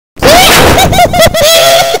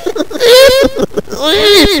Okay,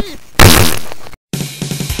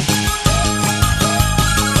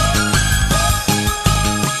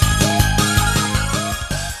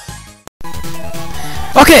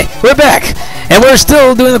 we're back, and we're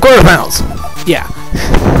still doing the quarterfinals. Yeah.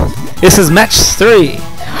 This is match 3.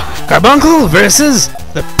 Carbuncle versus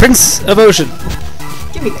the Prince of Ocean.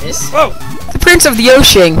 Give me this. Whoa! The Prince of the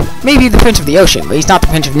Ocean. Maybe the Prince of the Ocean, but he's not the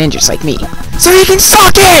Prince of Ninjas like me. So he can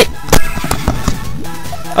suck it!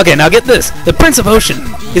 Okay, now get this. The Prince of Ocean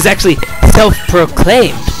is actually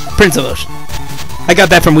self-proclaimed Prince of Ocean. I got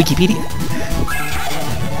that from Wikipedia.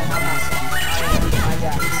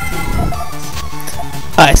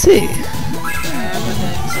 I see.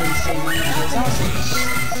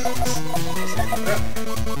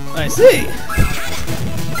 I see.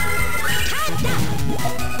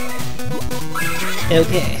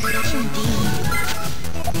 Okay.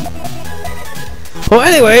 Well,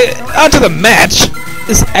 anyway, on to the match.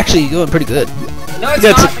 This is actually going pretty good. No, it's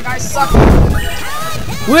not. The guy sucks.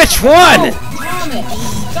 Which one? Damn it.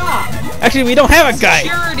 Stop. Actually, we don't have a guy.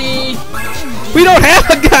 Security. We don't have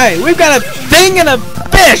a guy. We've got a thing and a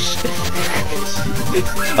fish.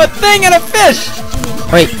 A thing and a fish.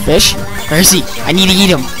 Wait, fish? Where is he? I need to eat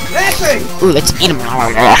him. Ooh, let's eat him.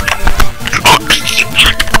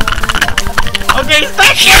 Okay, stop.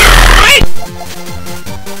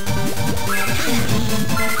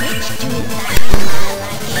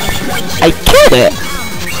 I killed it.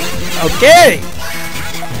 Okay.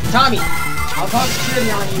 Tommy, I'll call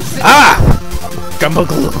security on you. Ah!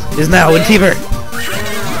 Carbuncle is now in fever.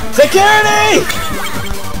 Security!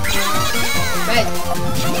 Hey.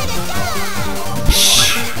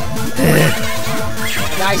 Shh.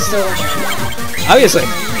 Guy's still. Obviously.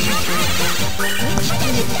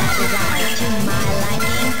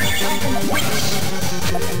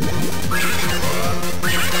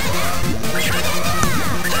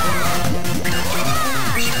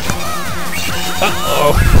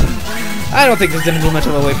 Uh-oh. I don't think there's going to be much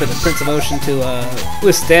of a way for the Prince of Ocean to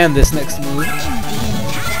withstand this next move.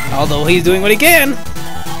 Although he's doing what he can.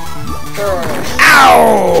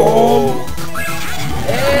 Ow!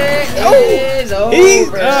 It is over. He's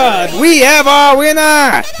gone. We have our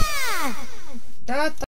winner.